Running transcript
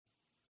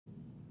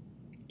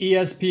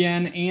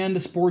ESPN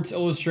and Sports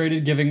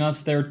Illustrated giving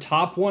us their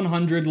top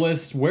 100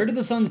 list. Where do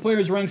the Suns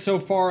players rank so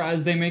far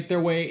as they make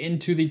their way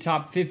into the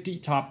top 50,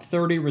 top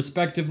 30,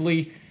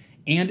 respectively?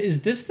 And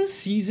is this the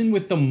season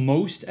with the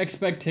most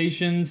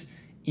expectations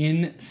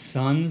in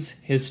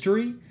Suns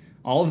history?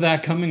 All of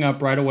that coming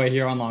up right away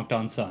here on Locked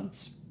On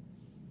Suns.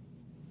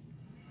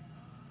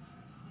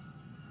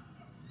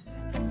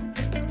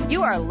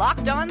 You are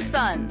Locked On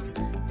Suns,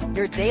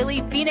 your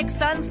daily Phoenix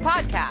Suns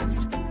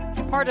podcast.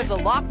 Part of the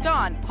Locked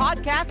On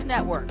Podcast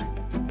Network,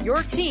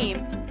 your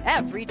team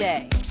every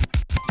day.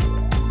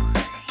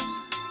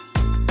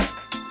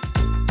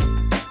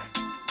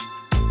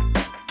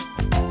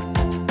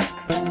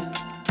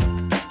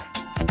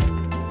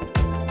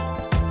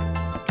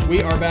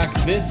 We are back.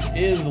 This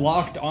is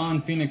Locked On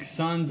Phoenix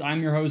Suns.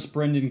 I'm your host,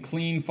 Brendan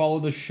Clean. Follow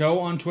the show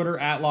on Twitter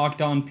at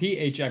Locked On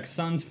PHX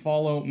Suns.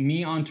 Follow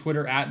me on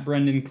Twitter at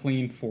Brendan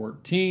Clean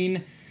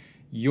 14.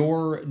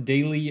 Your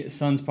daily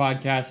Suns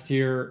podcast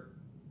here.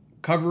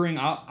 Covering,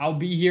 I'll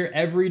be here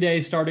every day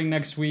starting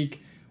next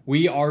week.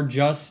 We are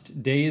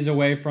just days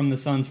away from the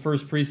Suns'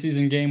 first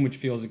preseason game, which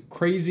feels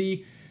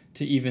crazy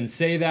to even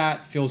say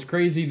that. Feels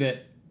crazy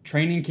that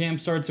training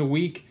camp starts a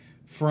week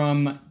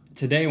from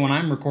today when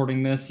I'm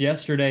recording this,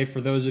 yesterday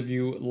for those of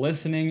you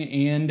listening,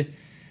 and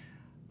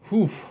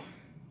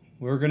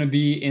we're going to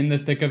be in the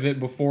thick of it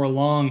before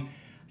long.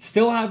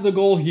 Still have the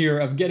goal here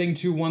of getting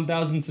to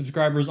 1,000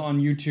 subscribers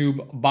on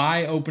YouTube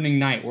by opening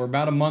night. We're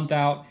about a month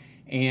out,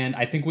 and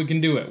I think we can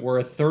do it. We're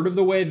a third of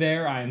the way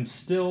there. I am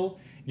still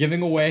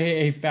giving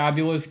away a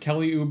fabulous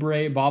Kelly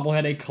Oubre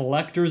bobblehead, a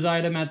collector's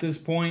item at this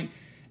point.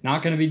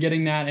 Not going to be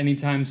getting that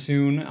anytime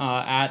soon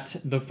at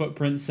the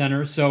Footprint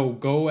Center. So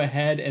go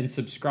ahead and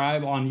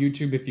subscribe on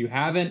YouTube if you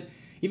haven't.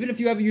 Even if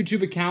you have a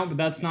YouTube account, but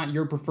that's not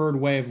your preferred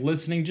way of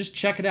listening, just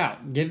check it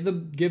out. Give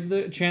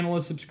the channel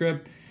a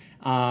subscribe.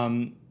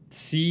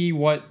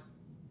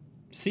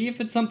 See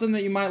if it's something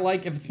that you might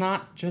like. If it's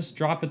not, just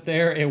drop it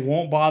there. It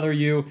won't bother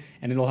you,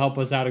 and it'll help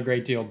us out a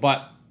great deal.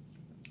 But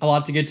a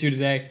lot to get to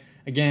today.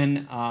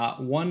 Again,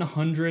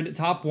 100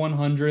 top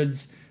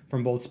 100s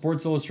from both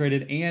Sports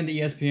Illustrated and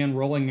ESPN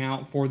rolling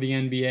out for the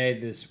NBA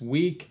this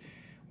week.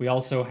 We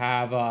also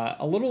have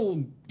a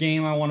little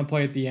game I want to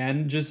play at the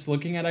end, just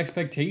looking at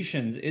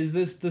expectations. Is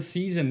this the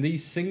season, the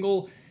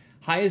single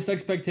highest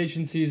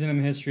expectation season in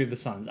the history of the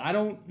Suns? I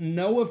don't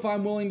know if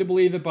I'm willing to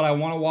believe it, but I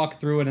want to walk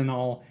through it, and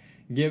I'll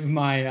give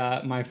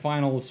my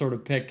final sort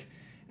of pick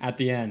at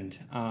the end.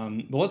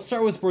 But let's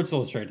start with Sports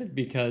Illustrated,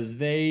 because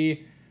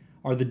they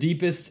are the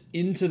deepest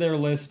into their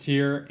list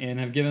here and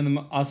have given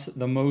us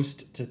the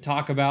most to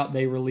talk about.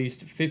 They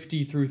released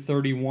 50 through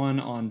 31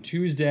 on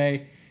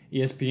Tuesday.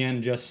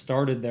 ESPN just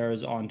started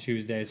theirs on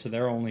Tuesday, so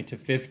they're only to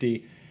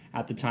 50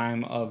 at the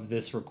time of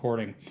this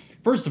recording.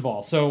 First of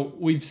all, so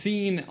we've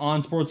seen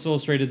on Sports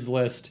Illustrated's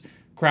list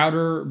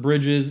Crowder,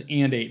 Bridges,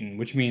 and Ayton,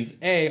 which means,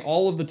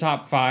 all of the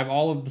top 5,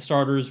 all of the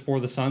starters for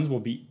the Suns will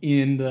be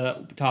in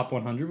the top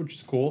 100, which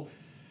is cool.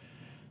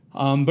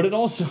 But it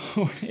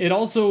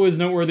also is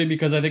noteworthy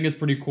because I think it's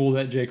pretty cool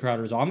that Jay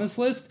Crowder is on this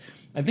list.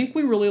 I think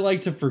we really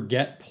like to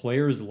forget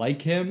players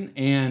like him,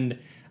 and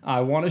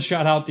I want to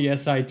shout out the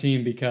SI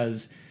team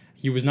because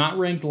he was not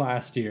ranked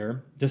last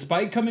year,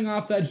 despite coming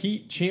off that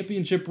Heat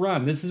championship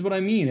run. This is what I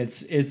mean.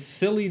 It's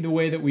silly the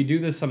way that we do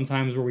this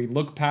sometimes, where we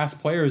look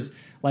past players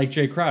like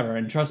Jay Crowder.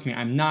 And trust me,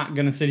 I'm not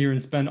going to sit here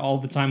and spend all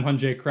the time on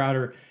Jay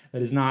Crowder.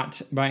 That is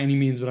not by any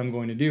means what I'm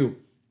going to do.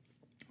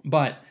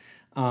 But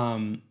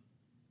 90th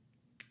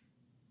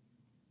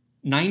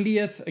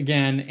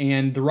again,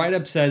 and the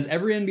write-up says,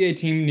 every NBA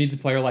team needs a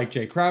player like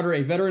Jay Crowder,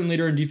 a veteran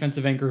leader and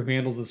defensive anchor who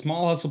handles the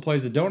small hustle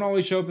plays that don't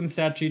always show up in the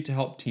stat sheet to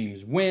help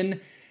teams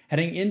win.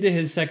 Heading into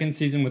his second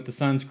season with the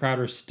Suns,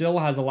 Crowder still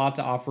has a lot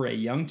to offer a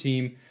young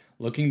team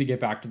looking to get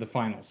back to the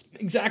finals.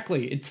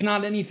 Exactly. It's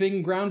not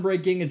anything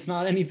groundbreaking. It's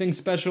not anything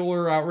special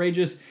or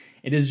outrageous.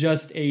 It is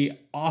just a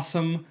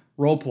awesome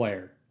role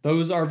player.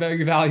 Those are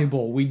very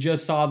valuable. We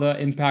just saw the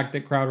impact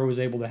that Crowder was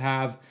able to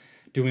have,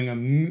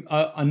 doing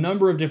a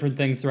number of different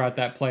things throughout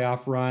that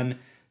playoff run,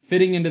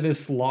 fitting into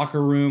this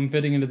locker room,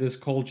 fitting into this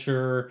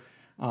culture,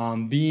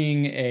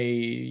 being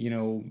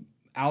a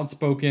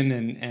outspoken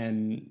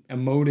and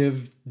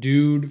emotive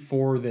dude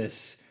for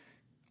this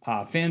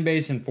fan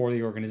base and for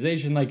the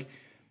organization. Like,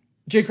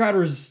 Jay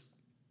Crowder is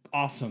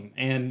awesome,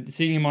 and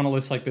seeing him on a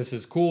list like this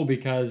is cool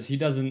because he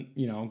doesn't,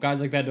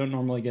 guys like that don't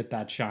normally get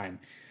that shine.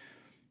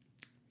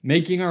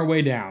 Making our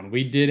way down,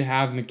 we did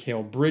have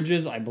Mikal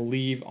Bridges, I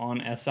believe,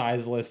 on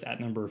SI's list at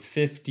number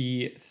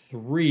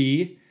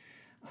 53.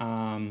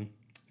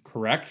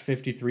 Correct,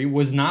 53.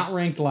 Was not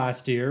ranked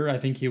last year. I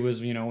think he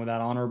was, with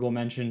that honorable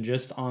mention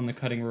just on the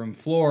cutting room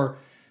floor.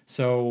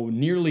 So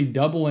nearly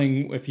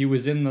doubling if he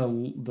was in the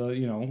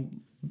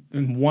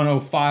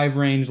 105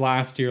 range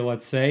last year,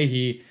 let's say,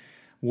 he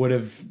would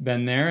have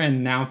been there.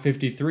 And now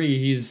 53,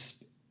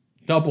 he's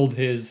doubled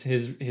his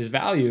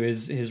value,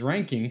 his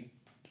ranking.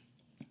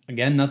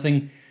 Again,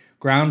 nothing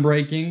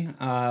groundbreaking,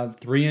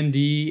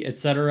 3-and-D,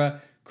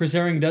 etc. Chris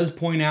Herring does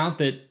point out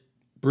that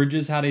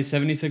Bridges had a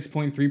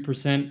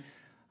 76.3%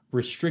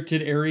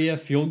 restricted area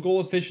field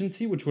goal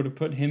efficiency, which would have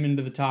put him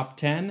into the top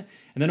 10.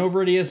 And then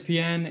over at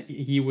ESPN,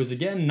 he was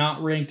again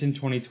not ranked in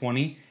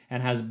 2020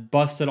 and has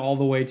busted all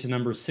the way to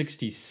number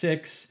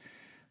 66.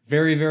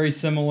 Very, very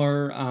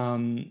similar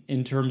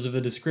in terms of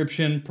the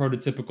description.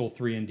 Prototypical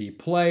 3-and-D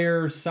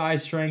player,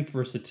 size, strength,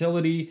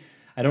 versatility.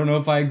 I don't know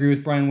if I agree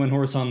with Brian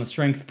Windhorst on the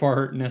strength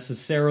part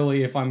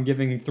necessarily, if I'm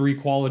giving 3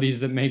 qualities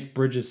that make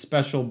Bridges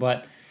special,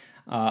 but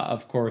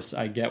of course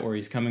I get where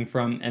he's coming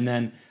from. And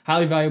then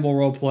highly valuable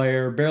role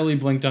player, barely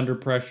blinked under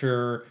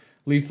pressure,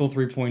 lethal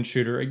 3-point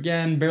shooter.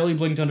 Again, barely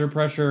blinked under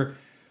pressure.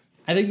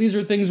 I think these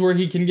are things where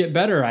he can get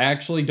better. I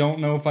actually don't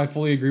know if I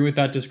fully agree with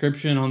that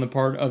description on the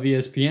part of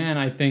ESPN.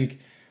 I think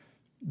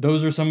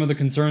those are some of the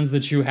concerns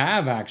that you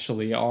have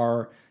actually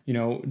are,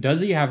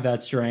 does he have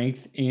that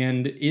strength,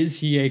 and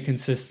is he a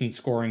consistent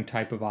scoring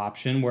type of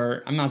option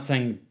where I'm not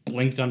saying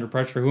blinked under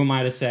pressure. Who am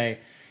I to say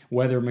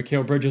whether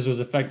Mikal Bridges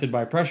was affected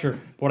by pressure?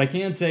 But what I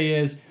can say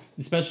is,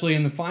 especially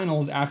in the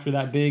finals after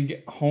that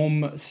big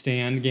home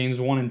stand, games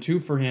 1 and 2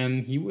 for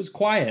him, he was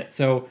quiet.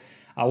 So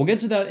we'll get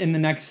to that in the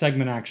next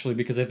segment actually,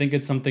 because I think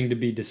it's something to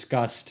be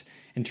discussed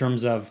in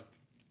terms of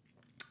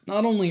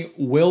not only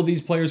will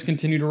these players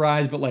continue to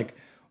rise, but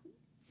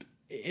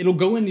it'll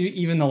go into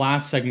even the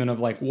last segment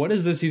of what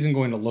is this season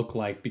going to look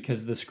like?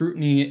 Because the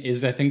scrutiny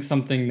is, I think,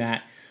 something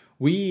that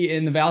we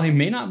in the Valley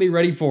may not be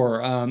ready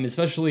for,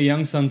 especially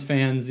younger Suns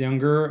fans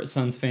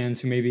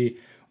who maybe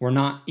were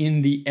not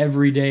in the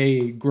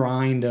everyday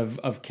grind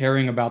of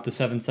caring about the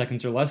 7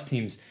 seconds or less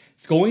teams.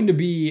 It's going to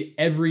be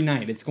every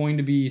night. It's going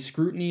to be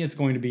scrutiny. It's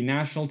going to be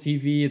national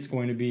TV. It's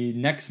going to be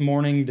next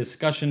morning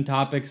discussion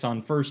topics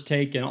on First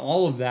Take and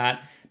all of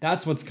that.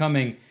 That's what's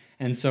coming.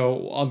 And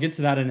so I'll get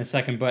to that in a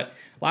second. But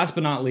last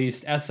but not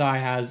least, SI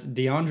has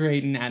DeAndre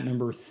Ayton at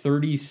number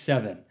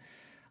 37.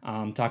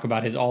 Talk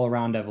about his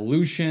all-around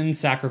evolution,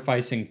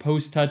 sacrificing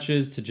post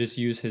touches to just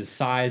use his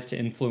size to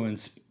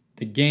influence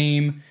the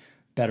game,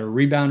 better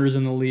rebounders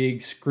in the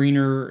league,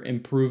 screener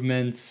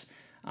improvements,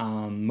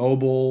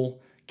 mobile,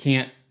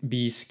 can't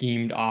be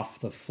schemed off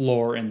the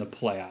floor in the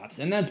playoffs.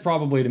 And that's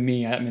probably, to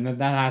me, that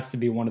has to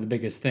be one of the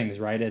biggest things,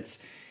 right?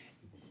 It's,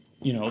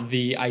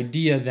 the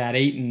idea that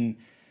Ayton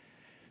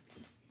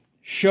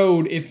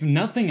showed, if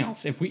nothing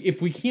else, if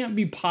we can't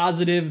be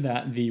positive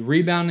that the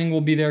rebounding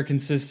will be there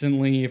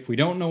consistently, if we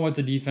don't know what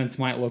the defense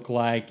might look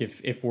like,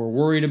 if we're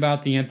worried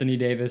about the Anthony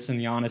Davis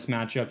and Giannis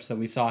matchups that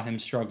we saw him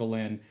struggle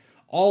in,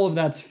 all of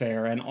that's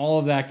fair, and all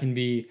of that can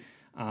be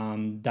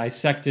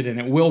dissected, and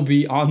it will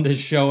be on this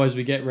show as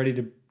we get ready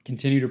to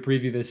continue to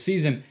preview this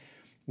season.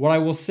 What I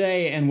will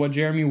say, and what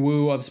Jeremy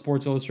Woo of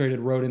Sports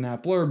Illustrated wrote in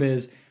that blurb,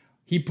 is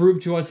he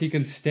proved to us he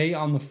can stay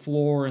on the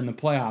floor in the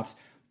playoffs,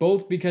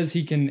 both because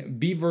he can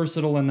be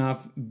versatile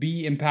enough,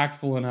 be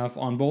impactful enough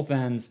on both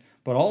ends,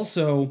 but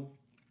also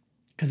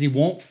because he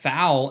won't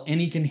foul and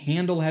he can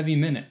handle heavy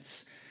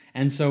minutes.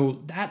 And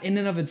so that in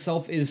and of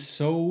itself is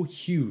so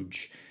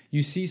huge.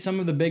 You see some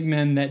of the big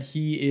men that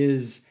he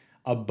is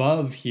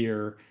above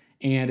here,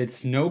 and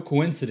it's no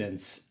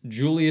coincidence.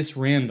 Julius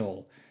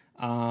Randle,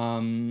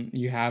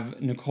 you have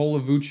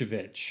Nikola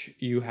Vucevic,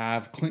 you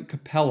have Clint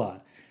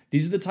Capella.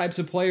 These are the types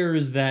of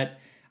players that,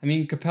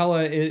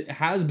 Capella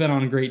has been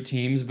on great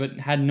teams,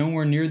 but had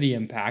nowhere near the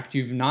impact.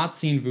 You've not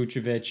seen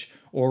Vucevic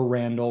or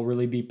Randle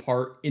really be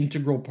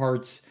integral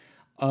parts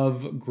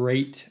of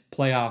great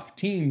playoff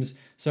teams.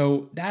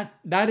 So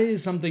that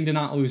is something to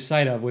not lose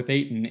sight of with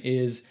Ayton,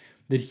 is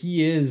that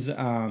he is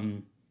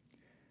in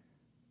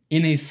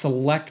a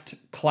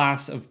select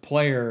class of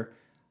player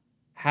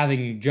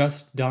having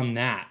just done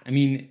that.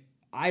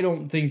 I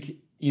don't think,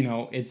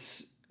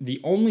 it's the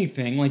only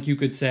thing, you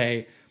could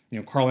say,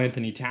 Karl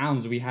Anthony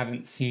Towns, we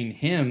haven't seen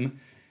him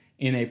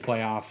in a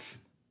playoff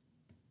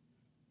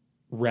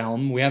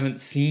realm. We haven't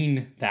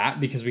seen that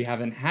because we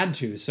haven't had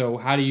to. So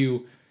how do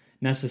you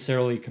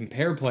necessarily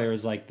compare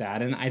players like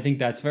that? And I think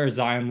that's fair.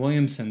 Zion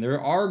Williamson. There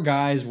are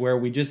guys where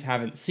we just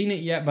haven't seen it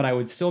yet, but I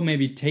would still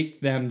maybe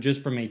take them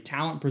just from a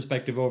talent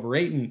perspective over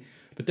Ayton.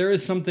 But there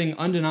is something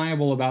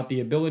undeniable about the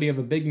ability of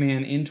a big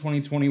man in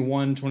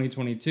 2021,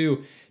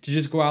 2022 to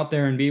just go out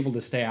there and be able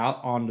to stay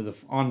out on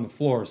the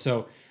floor.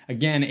 So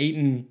again,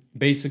 Ayton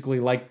basically,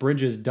 like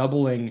Bridges,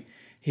 doubling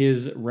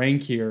his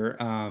rank here.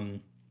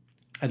 I'm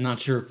not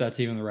sure if that's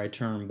even the right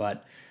term,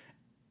 but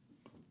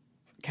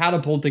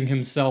catapulting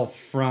himself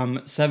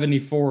from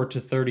 74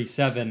 to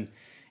 37,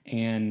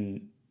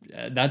 and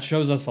that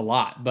shows us a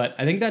lot. But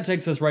I think that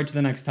takes us right to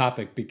the next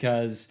topic,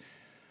 because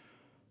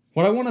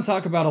what I want to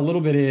talk about a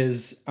little bit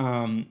is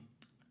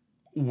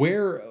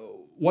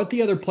what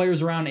the other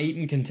players around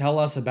Ayton can tell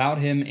us about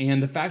him,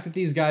 and the fact that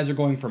these guys are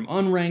going from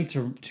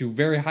unranked to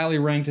very highly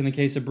ranked in the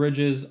case of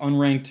Bridges,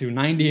 unranked to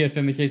 90th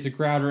in the case of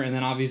Crowder, and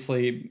then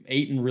obviously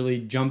Ayton really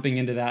jumping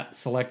into that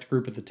select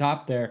group at the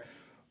top there.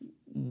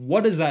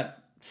 What does that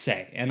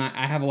say? And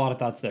I have a lot of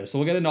thoughts there. So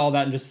we'll get into all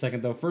that in just a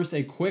second, though. First,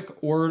 a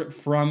quick word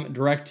from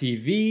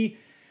DirecTV.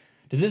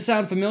 Does this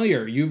sound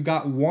familiar? You've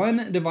got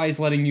one device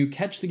letting you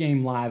catch the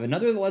game live,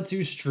 another that lets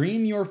you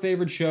stream your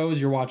favorite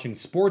shows, you're watching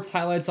sports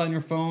highlights on your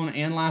phone,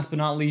 and last but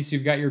not least,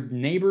 you've got your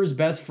neighbor's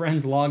best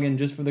friend's login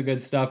just for the good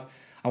stuff.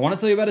 I want to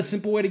tell you about a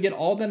simple way to get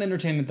all that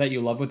entertainment that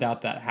you love without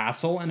that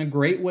hassle, and a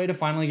great way to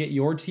finally get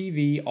your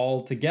TV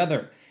all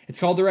together. It's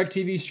called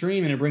DirecTV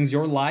Stream, and it brings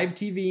your live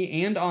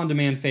TV and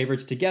on-demand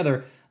favorites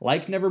together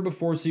like never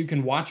before, so you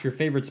can watch your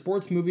favorite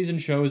sports, movies,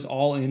 and shows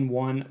all in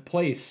one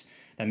place.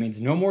 That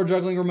means no more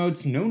juggling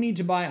remotes, no need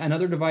to buy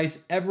another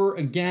device ever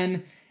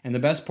again, and the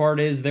best part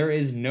is there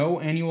is no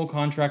annual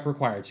contract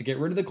required. So get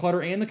rid of the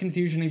clutter and the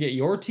confusion and get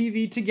your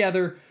TV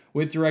together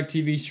with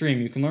DirecTV Stream.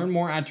 You can learn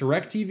more at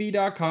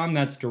directtv.com.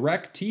 That's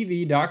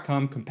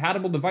directtv.com.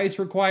 Compatible device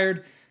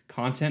required.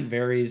 Content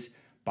varies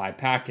by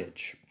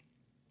package.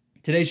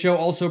 Today's show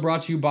also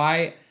brought to you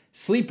by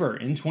Sleeper.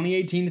 In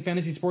 2018, the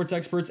fantasy sports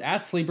experts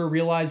at Sleeper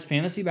realized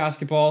fantasy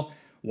basketball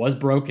was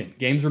broken.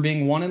 Games were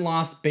being won and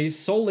lost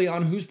based solely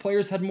on whose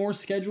players had more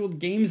scheduled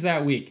games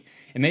that week.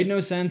 It made no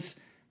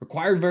sense,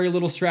 required very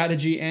little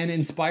strategy, and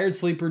inspired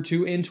Sleeper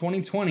to, in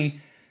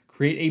 2020,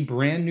 create a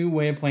brand new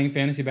way of playing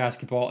fantasy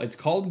basketball. It's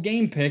called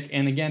Game Pick,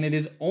 and again, it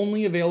is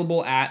only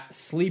available at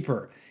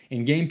Sleeper.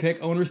 In Game Pick,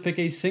 owners pick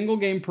a single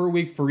game per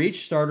week for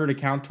each starter to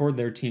count toward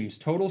their team's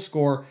total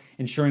score,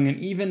 ensuring an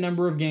even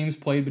number of games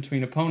played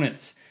between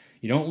opponents.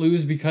 You don't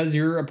lose because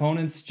your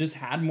opponents just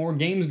had more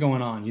games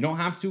going on. You don't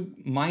have to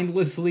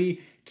mindlessly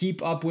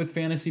keep up with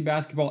fantasy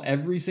basketball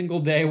every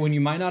single day when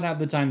you might not have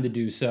the time to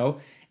do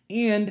so.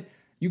 And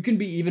you can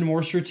be even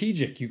more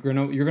strategic. You're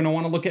gonna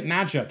want to look at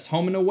matchups,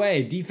 home and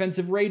away,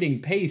 defensive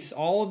rating, pace,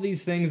 all of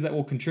these things that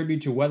will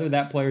contribute to whether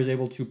that player is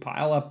able to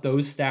pile up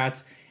those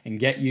stats and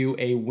get you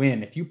a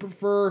win. If you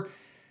prefer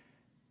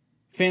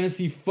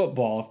fantasy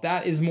football, if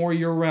that is more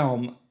your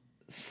realm,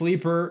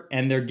 Sleeper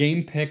and their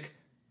Game Pick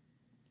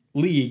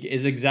league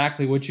is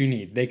exactly what you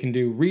need. They can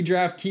do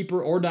redraft,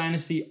 keeper, or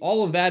dynasty.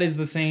 All of that is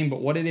the same,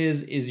 but what it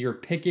is you're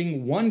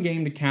picking one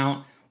game to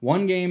count,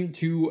 one game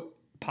to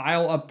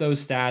pile up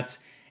those stats,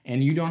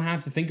 and you don't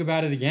have to think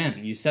about it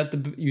again. You set the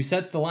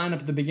lineup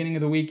at the beginning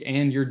of the week,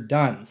 and you're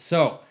done.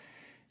 So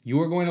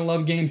you are going to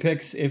love Game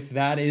Picks if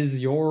that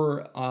is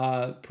your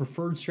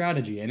preferred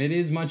strategy, and it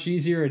is much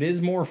easier. It is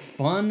more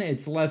fun.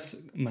 It's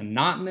less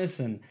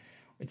monotonous, and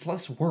it's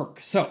less work.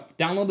 So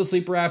download the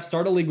Sleeper app,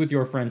 start a league with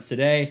your friends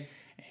today,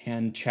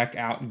 and check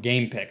out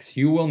Game Picks.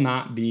 You will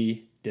not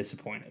be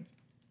disappointed.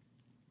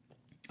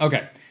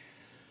 Okay,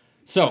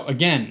 so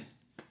again,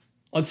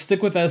 let's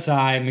stick with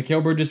SI.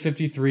 Mikal Bridges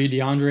 53,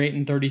 DeAndre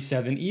Ayton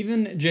 37,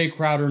 even Jay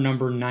Crowder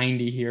number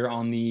 90 here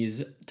on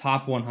these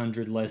top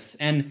 100 lists.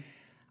 And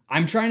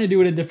I'm trying to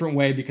do it a different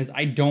way because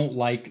I don't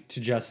like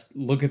to just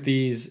look at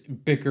these,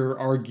 bicker,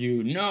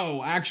 argue.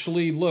 No,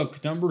 actually,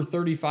 look, number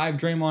 35,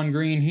 Draymond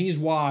Green, he's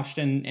washed,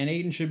 and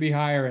Ayton should be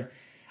higher.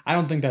 I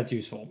don't think that's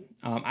useful.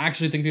 I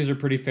actually think these are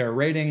pretty fair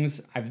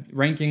rankings.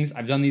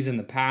 I've done these in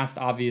the past,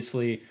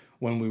 obviously,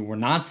 when we were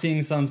not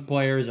seeing Suns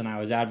players, and I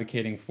was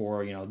advocating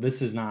for,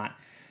 this is not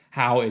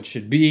how it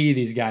should be.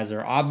 These guys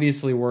are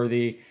obviously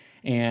worthy.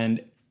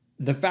 And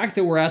the fact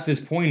that we're at this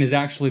point is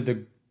actually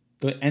the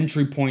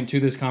entry point to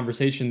this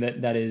conversation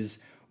that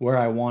is where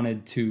I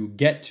wanted to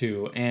get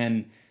to.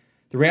 And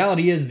the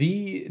reality is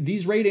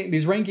these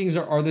rankings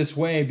are this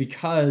way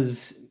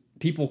because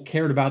people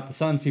cared about the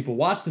Suns, people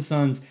watched the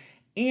Suns,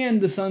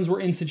 and the Suns were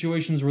in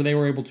situations where they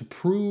were able to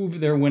prove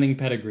their winning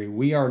pedigree.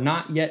 We are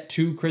not yet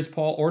to Chris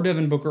Paul or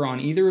Devin Booker on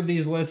either of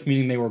these lists,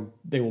 meaning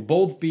they will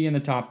both be in the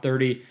top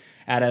 30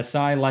 at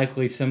SI,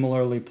 likely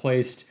similarly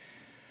placed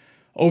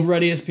over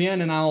at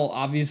ESPN, and I'll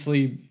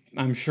obviously,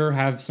 I'm sure,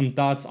 have some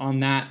thoughts on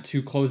that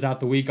to close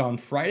out the week on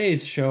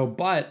Friday's show.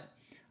 But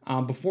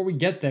before we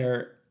get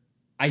there,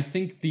 I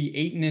think the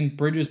Ayton and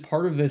Bridges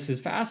part of this is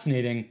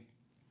fascinating.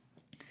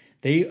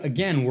 They,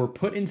 again, were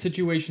put in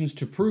situations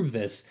to prove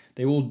this.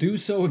 They will do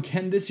so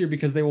again this year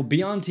because they will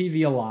be on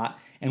TV a lot,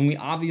 and we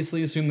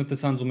obviously assume that the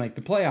Suns will make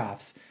the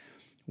playoffs.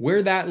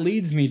 Where that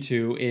leads me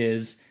to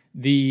is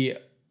the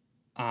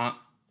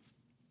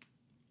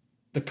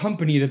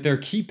company that they're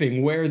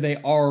keeping, where they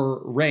are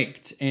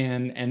ranked,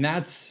 and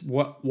that's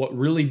what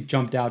really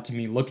jumped out to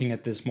me looking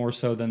at this more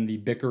so than the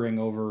bickering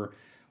over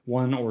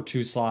one or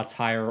two slots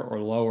higher or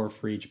lower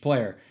for each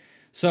player.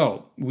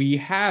 So we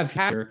have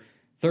here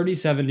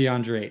 37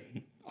 DeAndre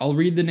Ayton. I'll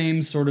read the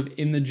names sort of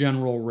in the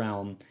general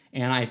realm,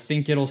 and I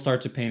think it'll start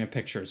to paint a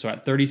picture. So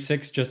at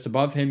 36, just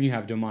above him, you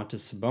have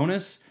Domantas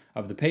Sabonis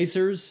of the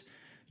Pacers.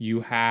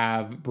 You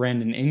have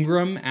Brandon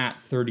Ingram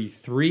at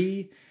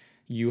 33.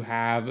 You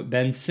have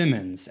Ben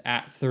Simmons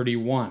at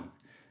 31.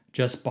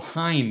 Just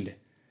behind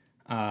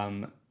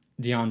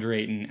DeAndre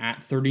Ayton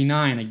at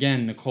 39.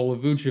 Again, Nikola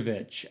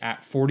Vucevic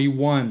at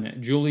 41.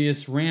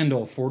 Julius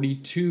Randle,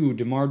 42.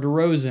 DeMar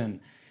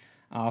DeRozan.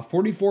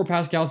 44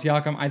 Pascal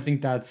Siakam. I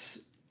think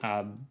that's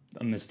a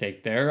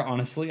mistake there.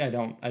 Honestly, I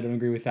don't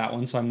agree with that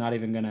one, so I'm not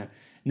even going to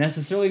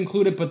necessarily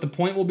include it, but the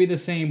point will be the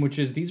same, which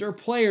is these are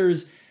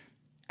players.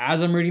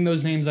 As I'm reading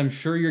those names, I'm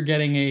sure you're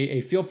getting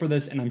a feel for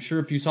this, and I'm sure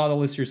if you saw the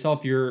list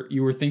yourself,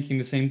 you were thinking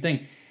the same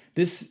thing.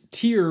 This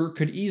tier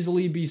could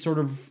easily be sort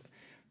of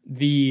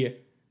the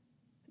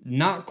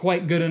not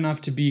quite good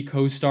enough to be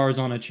co-stars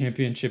on a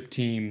championship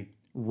team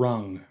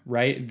rung,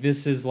 right?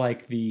 This is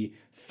like the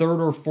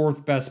third or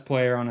fourth best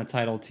player on a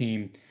title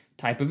team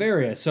type of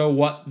area. So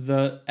what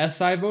the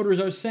SI voters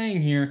are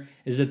saying here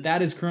is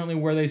that is currently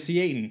where they see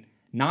Ayton.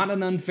 Not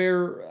an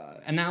unfair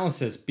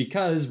analysis,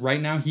 because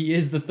right now he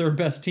is the third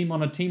best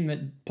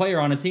player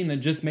on a team that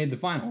just made the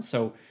finals.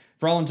 So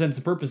for all intents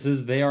and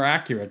purposes, they are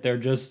accurate. They're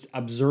just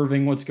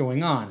observing what's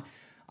going on.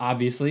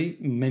 Obviously,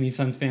 many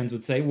Suns fans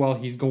would say, well,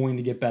 he's going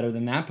to get better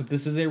than that, but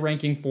this is a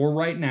ranking for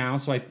right now,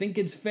 so I think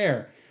it's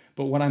fair.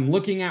 But what I'm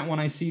looking at when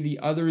I see the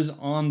others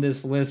on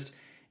this list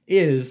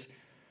is,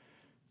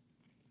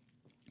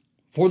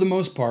 for the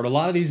most part, a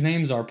lot of these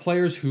names are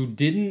players who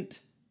didn't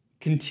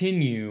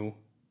continue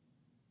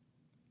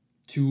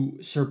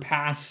to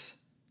surpass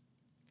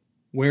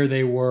where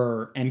they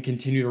were and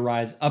continue to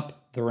rise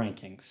up the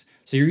rankings.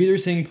 So you're either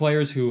seeing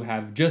players who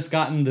have just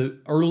gotten the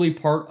early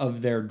part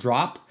of their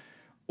drop,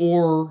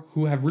 or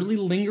who have really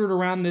lingered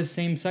around this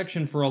same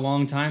section for a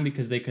long time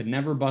because they could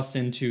never bust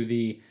into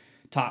the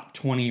top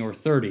 20 or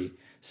 30.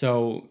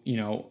 So,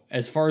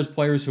 as far as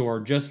players who are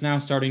just now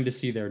starting to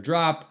see their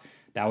drop,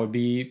 that would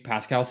be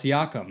Pascal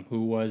Siakam,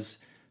 who was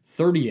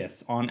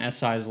 30th on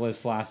SI's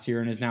list last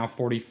year and is now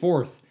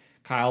 44th.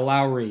 Kyle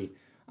Lowry,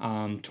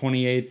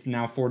 28th,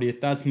 now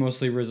 40th. That's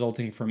mostly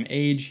resulting from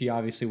age. He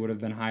obviously would have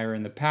been higher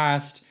in the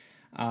past.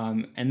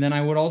 And then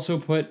I would also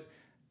put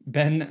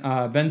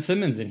Ben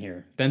Simmons in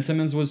here. Ben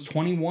Simmons was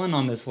 21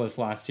 on this list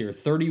last year,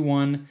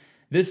 31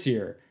 this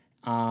year.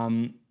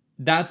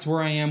 That's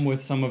where I am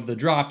with some of the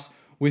drops.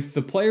 With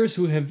the players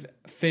who have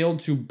failed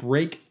to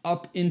break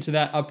up into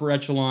that upper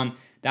echelon,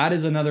 that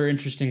is another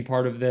interesting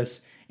part of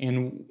this.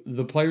 And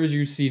the players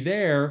you see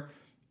there,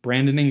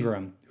 Brandon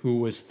Ingram, who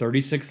was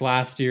 36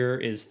 last year,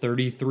 is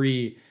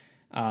 33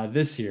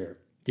 this year.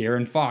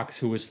 De'Aaron Fox,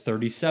 who was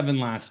 37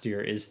 last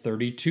year, is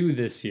 32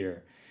 this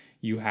year.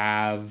 You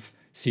have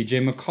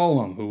CJ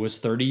McCollum, who was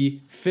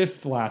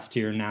 35th last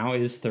year, now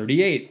is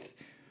 38th.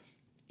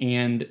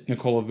 And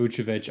Nikola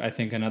Vucevic, I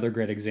think another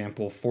great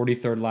example,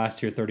 43rd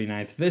last year,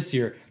 39th this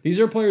year. These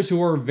are players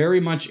who are very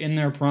much in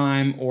their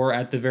prime or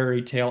at the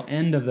very tail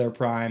end of their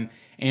prime,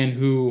 and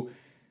who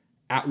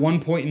at one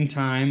point in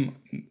time,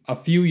 a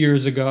few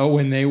years ago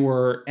when they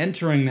were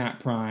entering that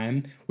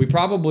prime, we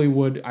probably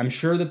would, I'm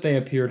sure that they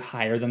appeared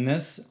higher than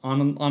this on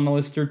a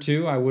list or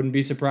two. I wouldn't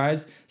be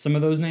surprised, some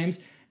of those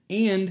names.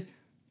 And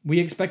we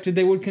expected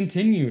they would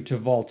continue to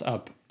vault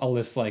up a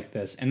list like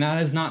this, and that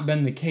has not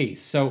been the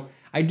case. So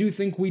I do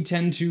think we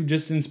tend to,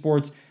 just in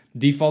sports,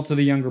 default to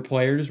the younger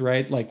players,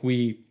 right?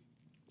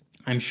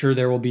 I'm sure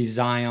there will be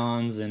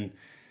Zions and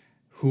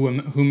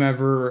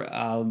whomever,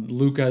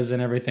 Lucas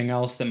and everything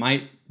else that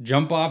might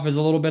jump off as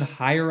a little bit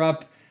higher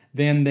up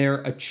than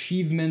their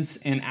achievements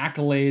and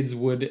accolades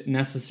would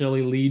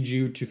necessarily lead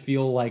you to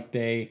feel like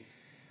they,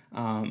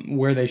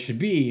 where they should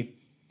be.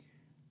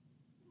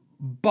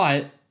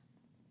 But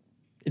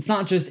it's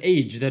not just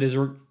age that is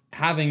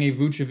having a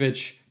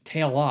Vucevic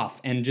tail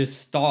off and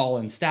just stall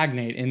and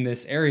stagnate in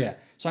this area.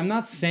 So I'm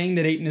not saying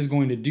that Ayton is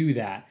going to do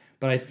that,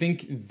 but I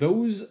think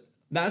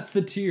that's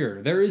the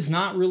tier. There is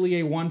not really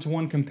a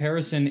one-to-one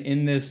comparison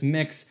in this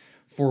mix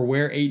for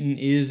where Ayton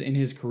is in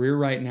his career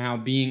right now,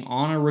 being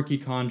on a rookie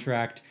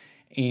contract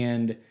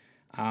and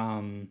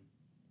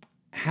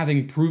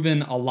having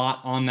proven a lot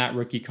on that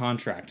rookie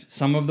contract.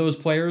 Some of those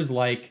players,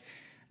 like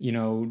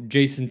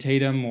Jason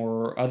Tatum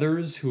or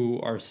others who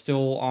are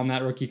still on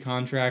that rookie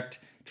contract,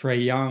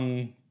 Trae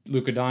Young,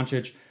 Luka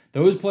Doncic,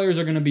 those players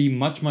are going to be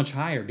much, much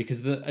higher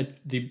because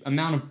the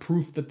amount of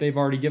proof that they've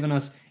already given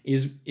us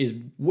is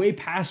way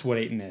past what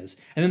Ayton is.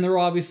 And then there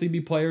will obviously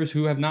be players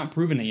who have not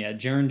proven it yet.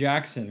 Jaren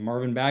Jackson,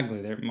 Marvin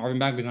Bagley. Marvin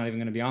Bagley's not even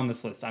going to be on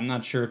this list. I'm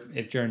not sure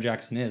if Jaren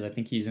Jackson is. I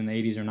think he's in the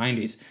 80s or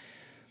 90s.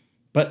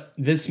 But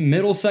this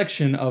middle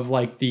section of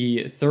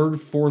the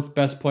third, fourth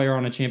best player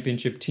on a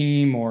championship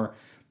team or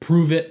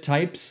prove it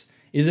types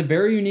is a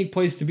very unique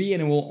place to be,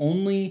 and it will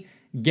only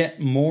get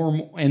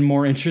more and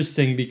more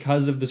interesting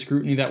because of the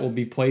scrutiny that will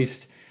be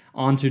placed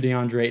onto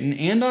DeAndre Ayton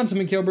and onto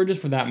Mikal Bridges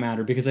for that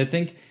matter, because I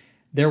think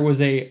there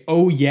was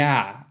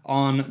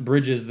on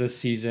Bridges this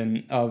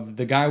season of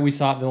the guy we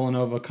saw at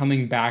Villanova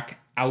coming back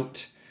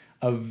out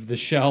of the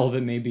shell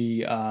that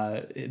maybe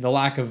the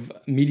lack of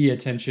media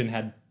attention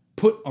had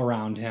put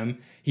around him.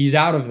 He's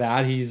out of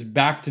that. He's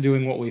back to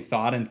doing what we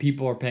thought, and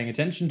people are paying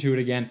attention to it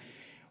again.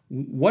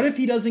 What if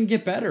he doesn't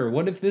get better?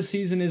 What if this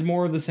season is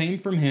more of the same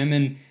from him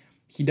and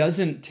he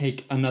doesn't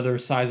take another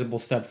sizable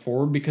step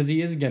forward because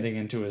he is getting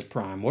into his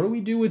prime? What do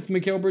we do with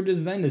Mikal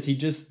Bridges then? Does he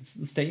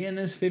just stay in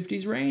this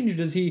 50s range?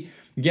 Does he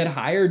get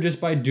higher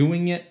just by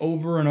doing it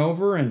over and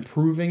over and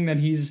proving that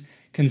he's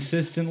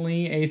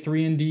consistently a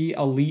 3-and-D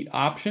elite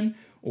option?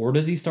 Or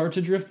does he start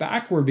to drift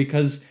backward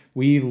because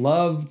we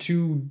love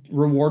to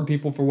reward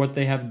people for what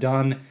they have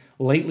done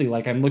lately?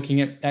 Like I'm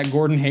looking at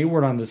Gordon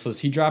Hayward on this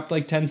list. He dropped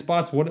 10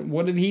 spots.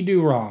 What did he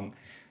do wrong?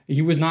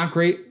 He was not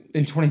great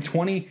in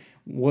 2020,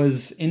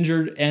 was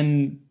injured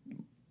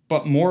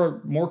but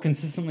more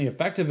consistently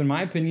effective in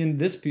my opinion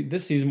this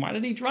season. Why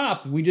did he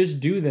drop? We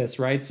just do this,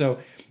 right? So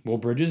Will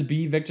Bridges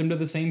be victim to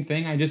the same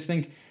thing? I just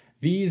think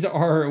these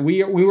are,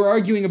 we were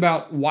arguing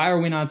about why are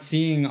we not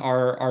seeing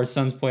our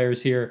Suns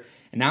players here,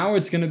 and now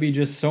it's going to be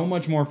just so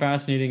much more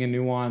fascinating and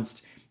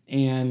nuanced,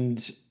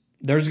 and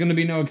there's going to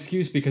be no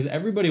excuse because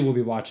everybody will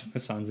be watching the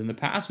Suns. In the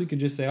past, we could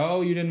just say,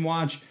 oh, you didn't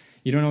watch,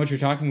 you don't know what you're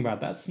talking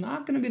about. That's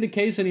not going to be the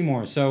case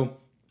anymore. So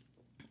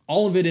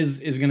all of it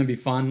is going to be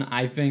fun.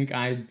 I think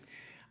I'm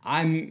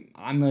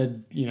a,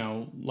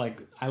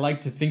 I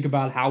like to think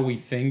about how we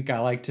think. I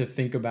like to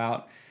think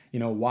about,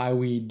 why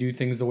we do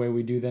things the way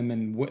we do them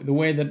and the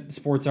way that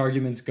sports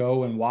arguments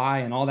go and why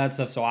and all that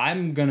stuff. So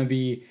I'm going to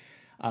be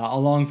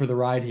along for the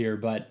ride here,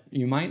 but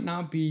you might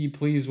not be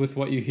pleased with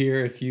what you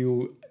hear if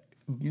you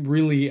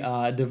really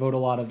devote a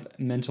lot of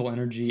mental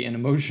energy and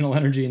emotional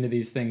energy into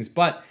these things.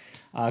 But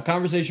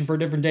conversation for a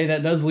different day.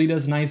 That does lead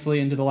us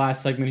nicely into the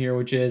last segment here,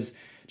 which is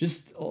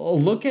just a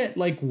look at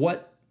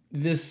what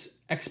this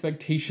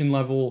expectation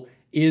level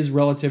is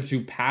relative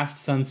to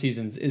past Sun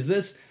seasons. Is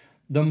this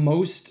the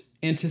most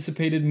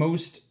anticipated,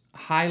 most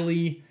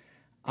highly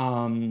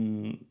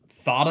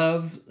thought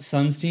of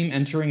Suns team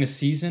entering a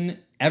season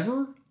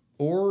ever?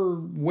 Or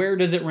where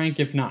does it rank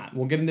if not?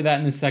 We'll get into that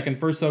in a second.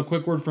 First, though, a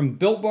quick word from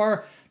Built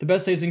Bar, the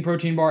best tasting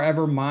protein bar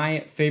ever,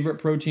 my favorite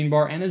protein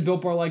bar, and as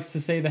Built Bar likes to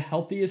say, the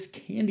healthiest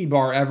candy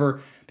bar ever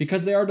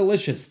because they are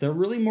delicious. They're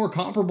really more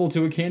comparable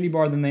to a candy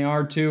bar than they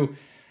are to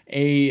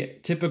a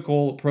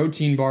typical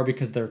protein bar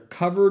because they're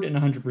covered in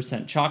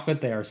 100%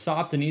 chocolate. They are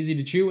soft and easy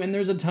to chew, and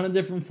there's a ton of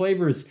different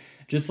flavors,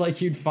 just like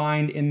you'd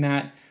find in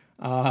that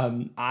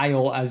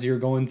aisle as you're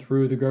going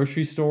through the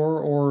grocery store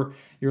or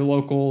your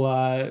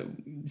local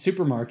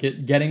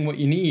supermarket getting what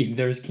you need.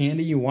 There's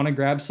candy, you want to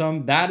grab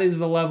some. That is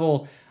the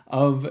level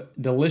of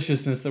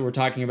deliciousness that we're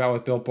talking about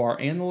with Built Bar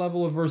and the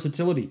level of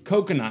versatility.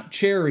 Coconut,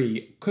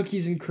 cherry,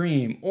 cookies and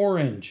cream,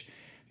 orange.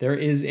 There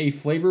is a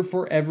flavor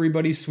for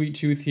everybody's sweet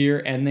tooth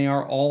here, and they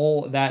are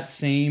all that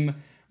same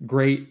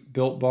great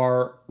Built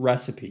Bar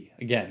recipe.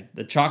 Again,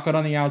 the chocolate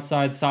on the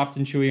outside, soft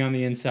and chewy on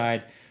the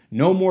inside,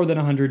 no more than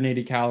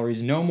 180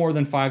 calories, no more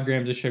than 5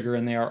 grams of sugar,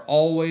 and they are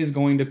always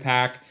going to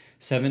pack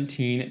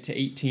 17 to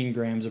 18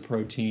 grams of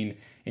protein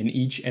in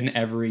each and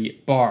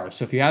every bar.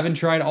 So if you haven't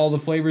tried all the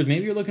flavors,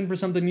 maybe you're looking for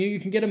something new, you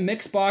can get a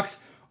mix box,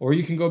 or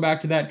you can go back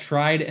to that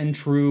tried and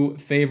true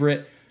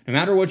favorite. No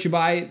matter what you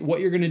buy, what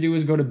you're going to do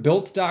is go to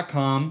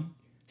built.com,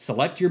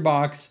 select your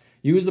box,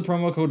 use the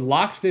promo code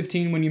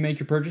LOCKED15 when you make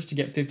your purchase to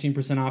get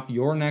 15% off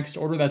your next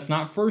order. That's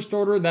not first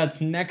order,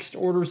 that's next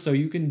order, so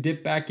you can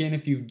dip back in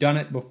if you've done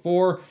it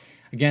before.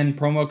 Again,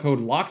 promo code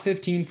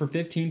LOCKED15 for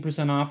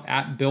 15% off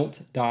at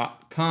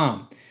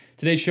built.com.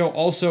 Today's show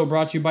also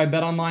brought to you by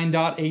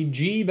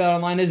betonline.ag.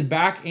 BetOnline is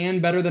back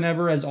and better than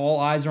ever as all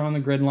eyes are on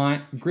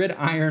the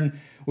gridiron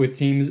with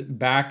teams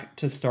back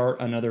to start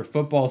another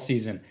football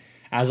season.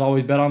 As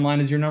always,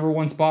 BetOnline is your number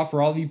one spot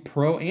for all the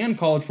pro and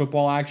college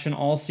football action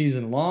all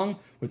season long.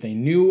 With a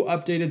new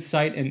updated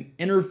site and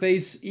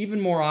interface, even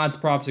more odds,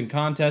 props, and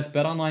contests,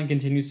 BetOnline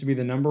continues to be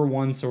the number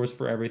one source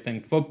for everything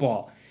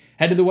football.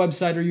 Head to the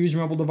website or use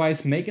your mobile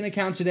device, make an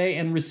account today,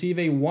 and receive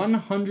a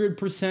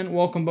 100%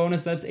 welcome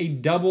bonus. That's a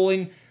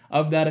doubling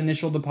of that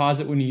initial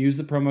deposit when you use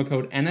the promo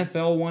code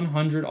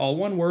NFL100, all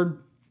one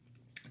word,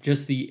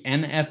 just the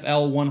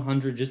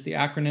NFL100, just the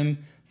acronym,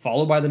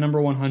 followed by the number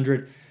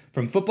 100.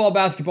 From football,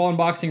 basketball, and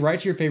boxing, right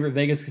to your favorite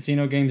Vegas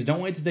casino games,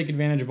 don't wait to take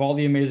advantage of all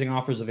the amazing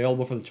offers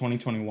available for the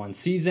 2021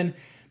 season.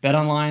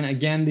 BetOnline,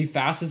 again, the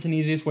fastest and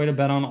easiest way to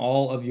bet on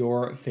all of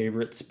your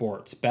favorite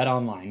sports.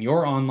 BetOnline,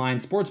 your online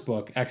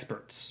sportsbook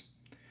experts.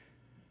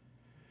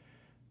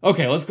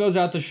 Okay, let's close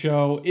out the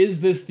show. Is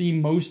this the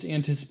most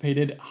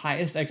anticipated,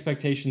 highest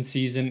expectation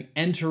season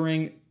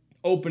entering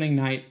opening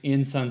night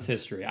in Suns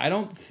history? I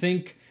don't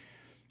think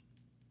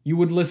you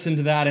would listen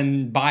to that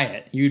and buy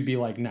it. You'd be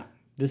like, no,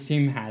 this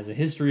team has a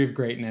history of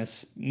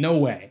greatness. No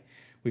way.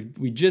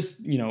 We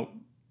just,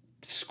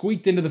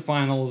 squeaked into the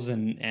finals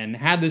and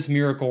had this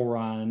miracle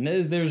run.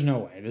 There's no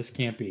way. This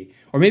can't be.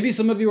 Or maybe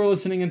some of you are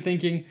listening and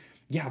thinking,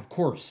 yeah, of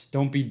course,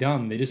 don't be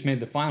dumb. They just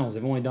made the finals.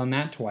 They've only done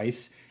that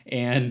twice.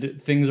 And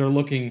things are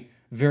looking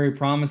very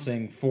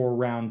promising for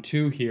round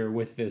 2 here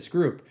with this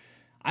group.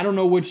 I don't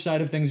know which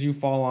side of things you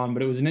fall on,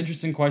 but it was an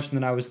interesting question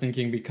that I was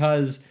thinking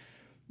because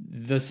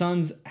the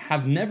Suns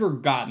have never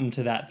gotten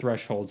to that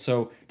threshold.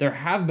 So there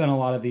have been a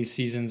lot of these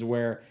seasons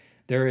where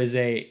there is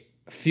a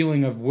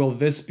feeling of, will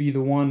this be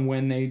the one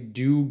when they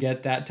do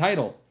get that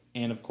title?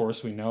 And of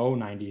course we know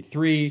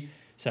 93,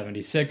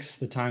 76,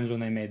 the times when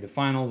they made the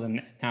finals,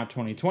 and now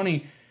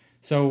 2020.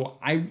 So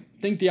I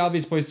think the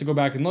obvious place to go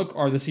back and look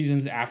are the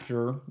seasons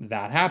after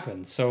that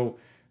happened. So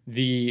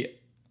the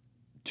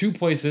two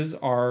places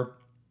are,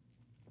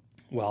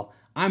 well,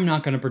 I'm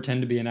not going to pretend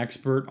to be an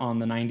expert on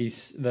the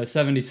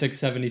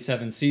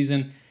 76-77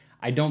 season.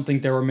 I don't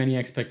think there were many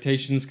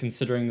expectations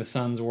considering the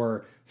Suns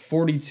were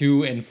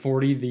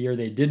 42-40 the year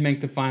they did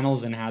make the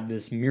finals and had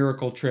this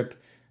miracle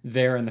trip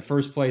there in the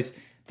first place.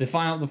 The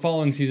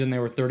following season they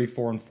were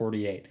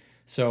 34-48.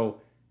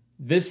 So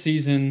this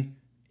season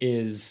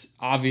is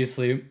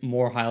obviously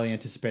more highly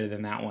anticipated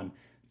than that one.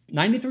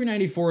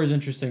 93-94 is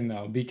interesting,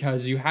 though,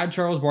 because you had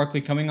Charles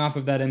Barkley coming off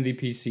of that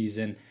MVP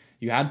season.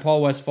 You had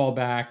Paul Westphal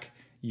back.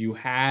 You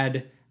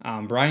had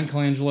Brian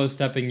Colangelo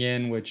stepping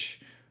in, which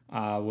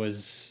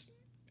was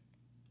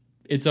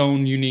its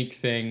own unique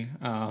thing.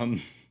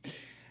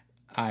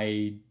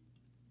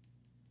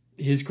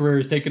 His career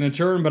has taken a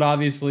turn, but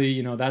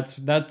obviously, that's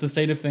the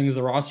state of things.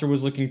 The roster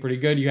was looking pretty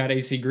good. You had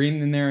AC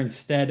Green in there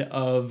instead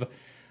of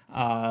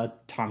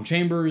Tom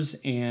Chambers,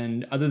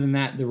 and other than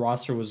that, the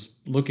roster was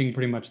looking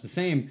pretty much the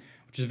same,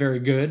 which is very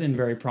good and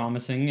very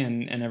promising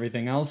and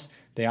everything else.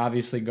 They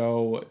obviously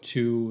go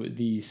to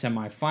the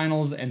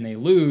semifinals and they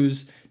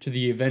lose to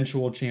the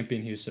eventual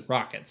champion Houston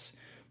Rockets,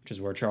 which is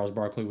where Charles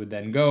Barkley would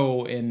then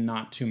go in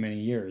not too many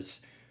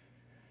years.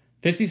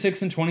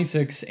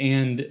 56-26,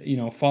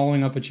 and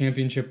following up a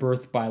championship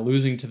berth by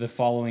losing to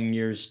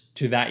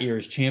that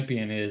year's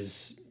champion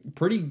is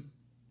pretty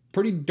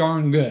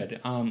darn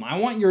good. I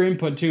want your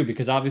input too,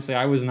 because obviously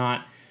I was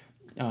not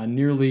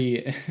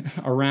nearly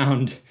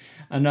around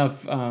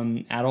enough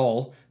at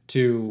all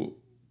to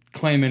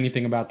claim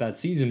anything about that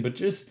season, but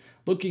just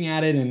looking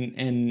at it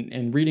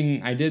and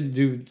reading, I did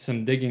do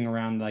some digging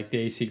around like the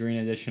AC Green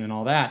edition and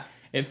all that.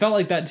 It felt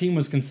like that team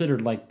was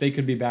considered like they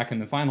could be back in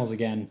the finals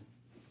again,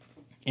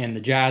 and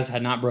the Jazz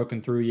had not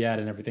broken through yet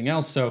and everything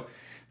else, so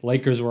the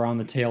Lakers were on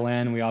the tail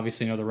end. We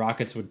obviously know the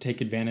Rockets would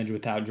take advantage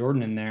without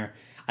Jordan in there.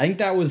 I think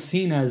that was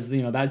seen as,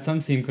 that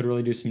Suns team could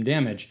really do some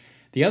damage.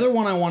 The other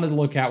one I wanted to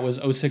look at was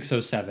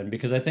 06-07,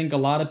 because I think a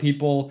lot of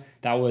people,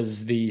 that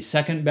was the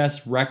second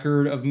best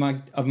record of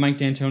Mike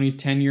D'Antoni's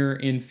tenure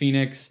in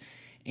Phoenix,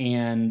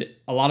 and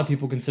a lot of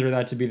people consider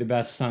that to be the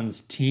best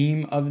Suns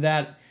team of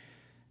that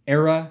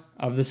era,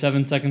 of the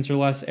 7 seconds or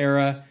less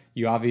era.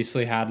 You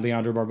obviously had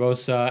Leandro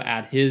Barbosa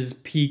at his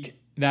peak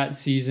that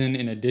season,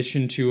 in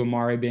addition to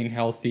Amari being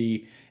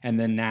healthy, and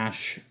then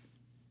Nash,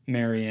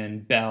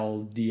 Marion,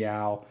 Bell,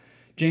 Diaw,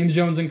 James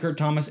Jones, and Kurt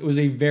Thomas. It was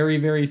a very,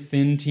 very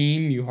thin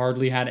team. You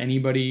hardly had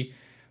anybody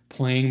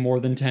playing more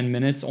than 10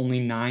 minutes. Only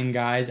 9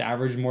 guys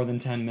averaged more than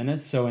 10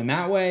 minutes. So in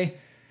that way,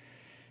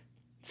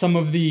 some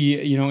of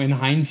the, in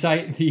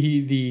hindsight,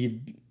 the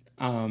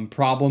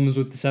problems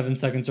with the 7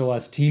 seconds or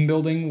less team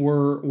building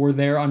were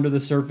there under the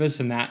surface,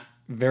 and that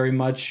very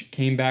much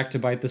came back to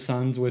bite the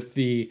Suns with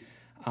the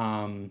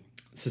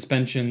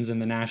suspensions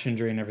and the Nash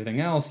injury and everything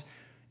else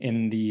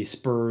in the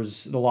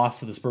loss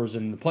to the Spurs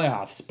in the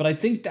playoffs. But I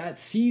think that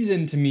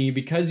season, to me,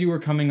 because you were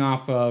coming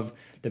off of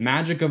the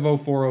magic of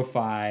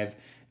 04-05,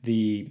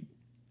 the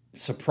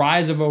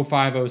surprise of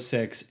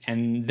 05-06,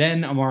 and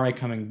then Amari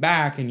coming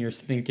back, and you're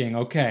thinking,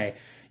 okay,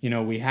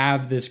 we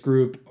have this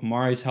group,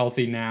 Amari's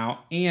healthy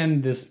now,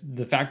 and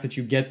the fact that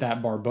you get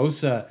that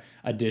Barbosa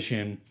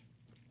addition.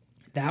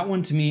 That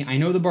one, to me, I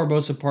know the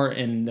Barbosa part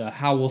and the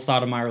how will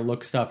Stoudemire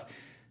look stuff,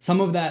 some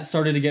of that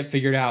started to get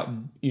figured out,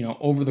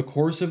 over the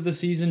course of the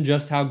season,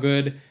 just how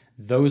good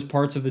those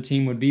parts of the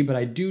team would be. But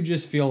I do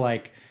just feel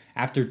like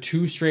after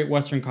 2 straight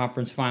Western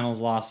Conference Finals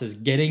losses,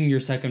 getting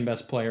your second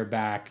best player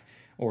back,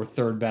 or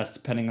third best,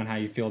 depending on how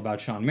you feel about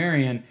Sean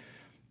Marion,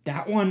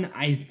 that one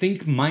I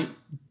think might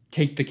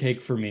take the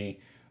cake for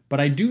me. But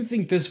I do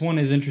think this one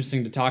is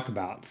interesting to talk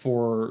about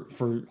for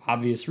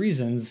obvious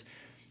reasons.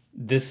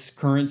 This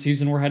current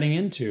season we're heading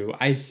into,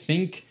 I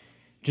think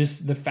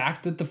just the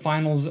fact that the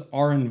finals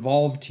are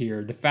involved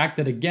here, the fact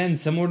that, again,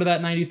 similar to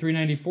that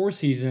 93-94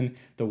 season,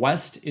 the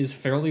West is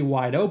fairly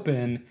wide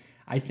open,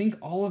 I think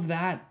all of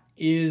that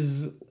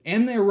is,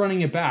 and they're running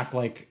it back.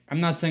 Like,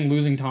 I'm not saying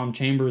losing Tom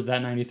Chambers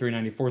that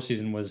 93-94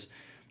 season was,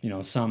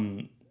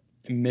 some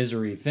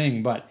misery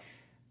thing, but,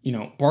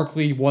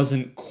 Barkley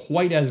wasn't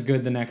quite as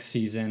good the next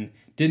season,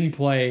 didn't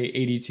play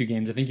 82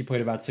 games. I think he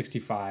played about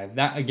 65.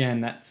 That, again,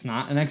 that's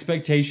not an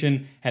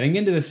expectation heading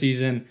into the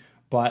season,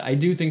 but I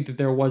do think that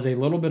there was a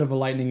little bit of a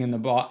lightning in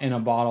a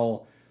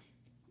bottle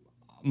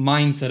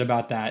mindset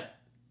about that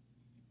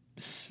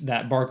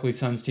Barkley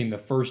Suns team the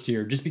first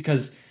year, just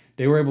because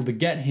they were able to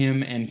get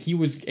him and he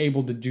was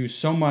able to do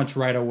so much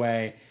right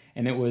away,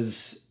 and it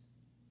was,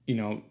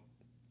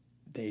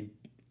 they,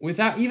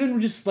 without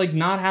even just like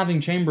not having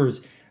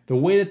Chambers, the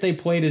way that they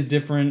played is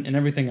different and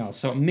everything else.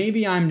 So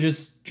maybe I'm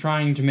just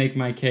trying to make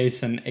my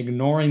case and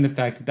ignoring the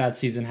fact that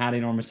season had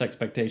enormous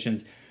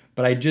expectations,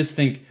 but I just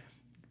think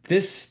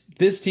this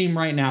team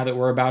right now that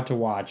we're about to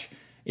watch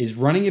is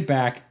running it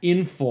back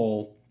in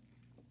full.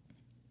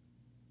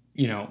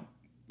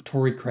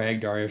 Torrey Craig,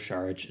 Dario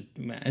Saric,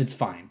 it's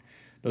fine.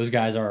 Those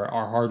guys are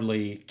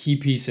hardly key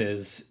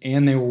pieces,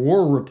 and they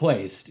were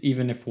replaced,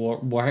 even if we're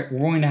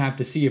going to have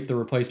to see if the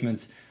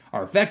replacements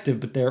are effective,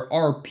 but there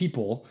are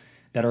people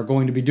that are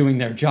going to be doing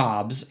their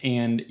jobs,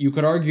 and you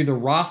could argue the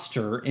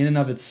roster in and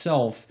of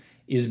itself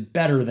is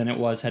better than it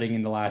was heading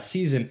into last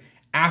season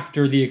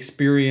after the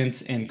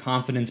experience and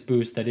confidence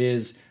boost that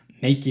is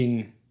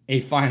making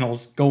a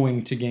finals,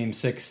 going to Game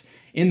 6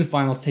 in the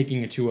finals,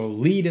 taking a 2-0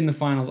 lead in the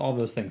finals, all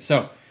those things.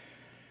 So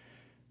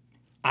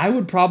I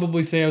would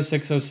probably say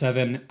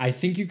 06-07. I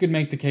think you could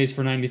make the case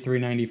for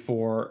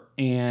 93-94,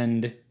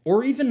 and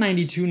or even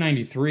 92,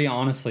 93,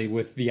 honestly,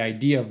 with the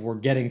idea of we're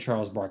getting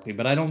Charles Barkley.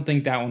 But I don't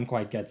think that one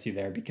quite gets you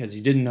there because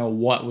you didn't know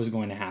what was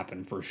going to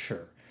happen for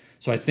sure.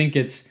 So I think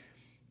it's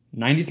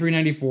 93,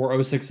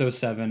 94, 06,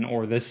 07,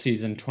 or this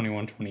season,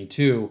 21,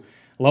 22.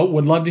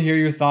 Would love to hear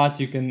your thoughts.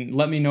 You can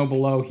let me know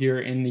below here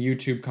in the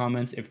YouTube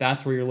comments if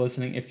that's where you're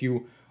listening. If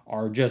you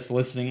are just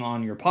listening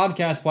on your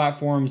podcast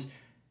platforms,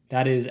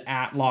 that is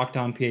at Locked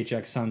On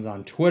PHX Suns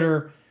on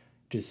Twitter.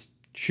 Just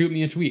shoot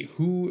me a tweet.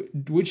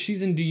 Which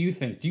season do you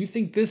think? Do you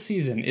think this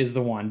season is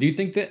the one? Do you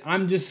think that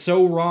I'm just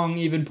so wrong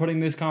even putting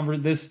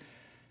this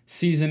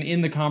season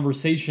in the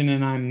conversation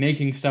and I'm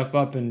making stuff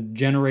up and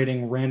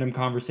generating random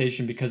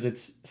conversation because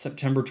it's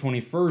September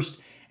 21st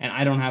and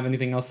I don't have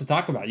anything else to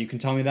talk about? You can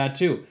tell me that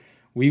too.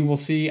 We will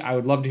see. I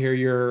would love to hear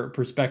your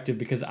perspective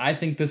because I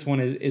think this one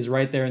is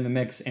right there in the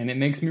mix, and it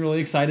makes me really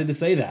excited to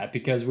say that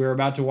because we're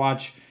about to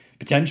watch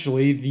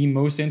potentially the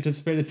most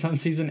anticipated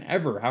Suns season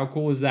ever. How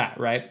cool is that,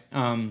 right?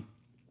 On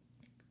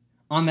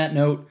that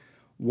note,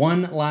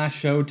 one last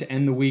show to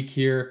end the week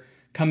here,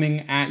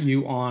 coming at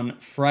you on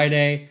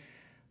Friday,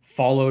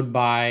 followed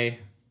by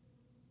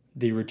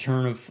the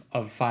return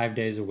of 5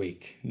 days a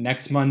week.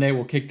 Next Monday,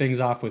 we'll kick things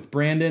off with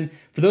Brandon.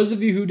 For those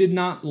of you who did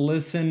not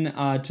listen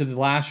to the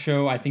last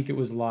show, I think it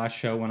was the last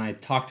show when I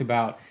talked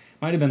about,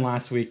 might have been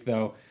last week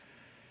though,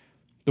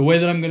 the way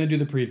that I'm going to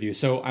do the preview.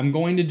 So I'm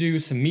going to do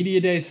some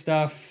Media Day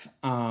stuff.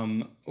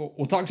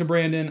 We'll talk to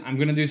Brandon. I'm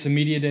going to do some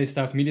Media Day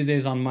stuff. Media Day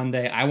is on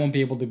Monday. I won't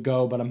be able to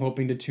go, but I'm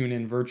hoping to tune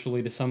in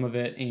virtually to some of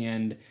it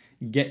and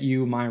get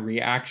you my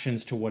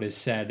reactions to what is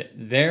said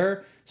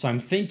there. So I'm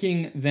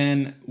thinking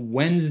then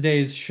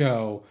Wednesday's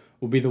show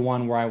will be the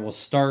one where I will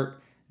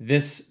start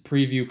this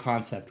preview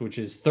concept, which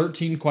is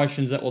 13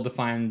 questions that will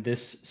define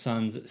this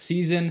Suns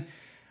season.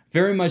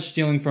 Very much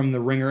stealing from the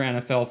Ringer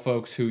NFL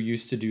folks who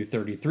used to do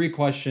 33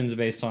 questions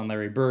based on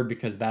Larry Bird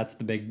because that's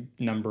the big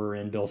number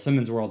in Bill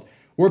Simmons' world.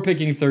 We're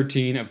picking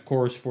 13, of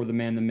course, for the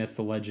man, the myth,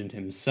 the legend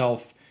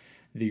himself,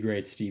 the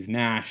great Steve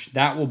Nash.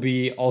 That will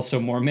be also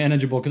more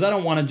manageable because I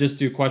don't want to just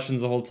do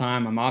questions the whole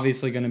time. I'm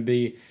obviously going to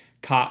be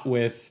caught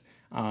with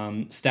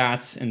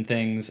stats and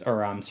things,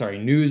 or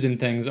news and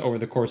things over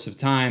the course of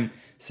time.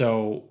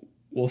 So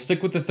we'll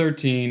stick with the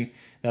 13.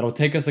 That'll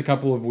take us a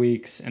couple of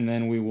weeks, and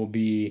then we will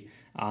be,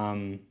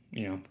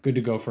 good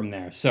to go from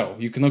there. So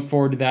you can look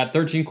forward to that.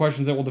 13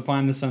 questions that will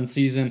define the Suns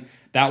season.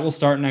 That will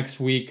start next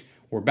week.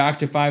 We're back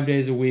to 5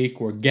 days a week.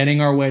 We're getting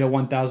our way to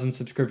 1,000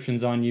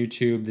 subscriptions on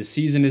YouTube. The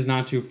season is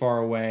not too far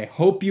away.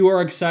 Hope you are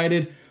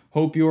excited.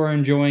 Hope you are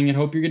enjoying it.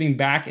 Hope you're getting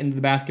back into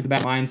the basketball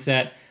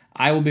mindset.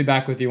 I will be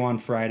back with you on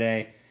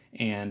Friday,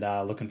 and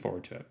looking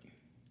forward to it.